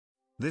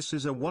This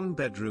is a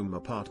one-bedroom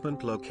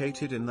apartment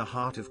located in the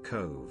heart of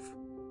Cobh.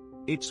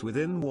 It's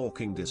within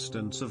walking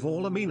distance of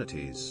all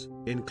amenities,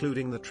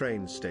 including the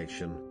train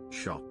station,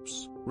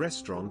 shops,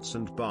 restaurants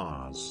and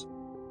bars.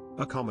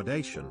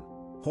 Accommodation,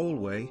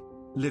 hallway,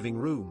 living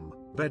room,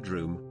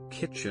 bedroom,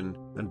 kitchen,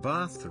 and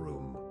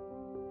bathroom.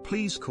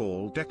 Please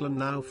call Declan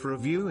now for a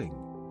viewing.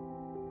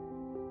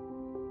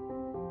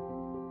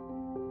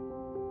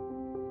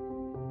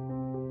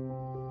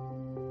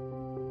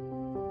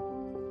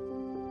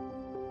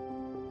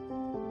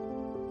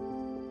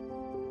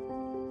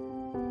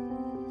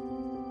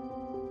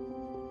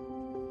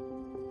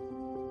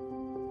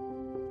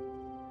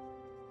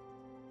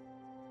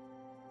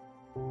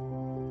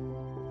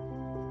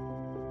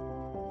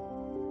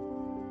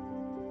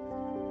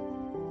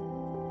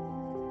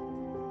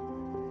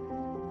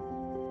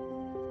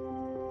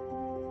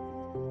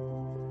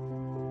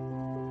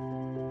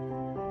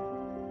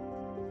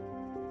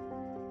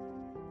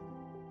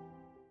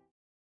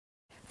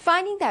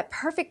 Finding that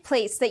perfect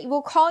place that you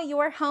will call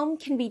your home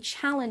can be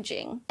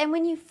challenging. And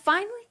when you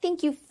finally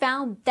think you've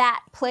found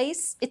that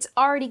place, it's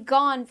already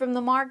gone from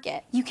the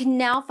market. You can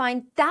now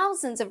find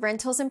thousands of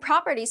rentals and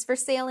properties for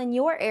sale in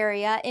your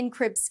area in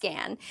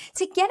CribScan.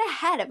 To get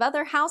ahead of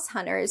other house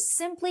hunters,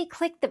 simply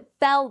click the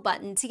bell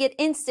button to get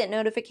instant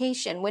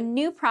notification when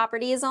new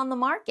property is on the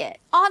market.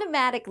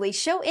 Automatically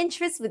show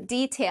interest with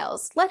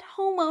details. Let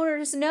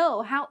homeowners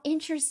know how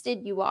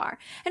interested you are.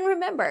 And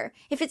remember,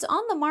 if it's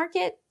on the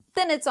market,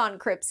 then it's on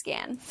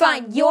CribScan.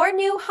 Find your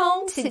new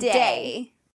home today.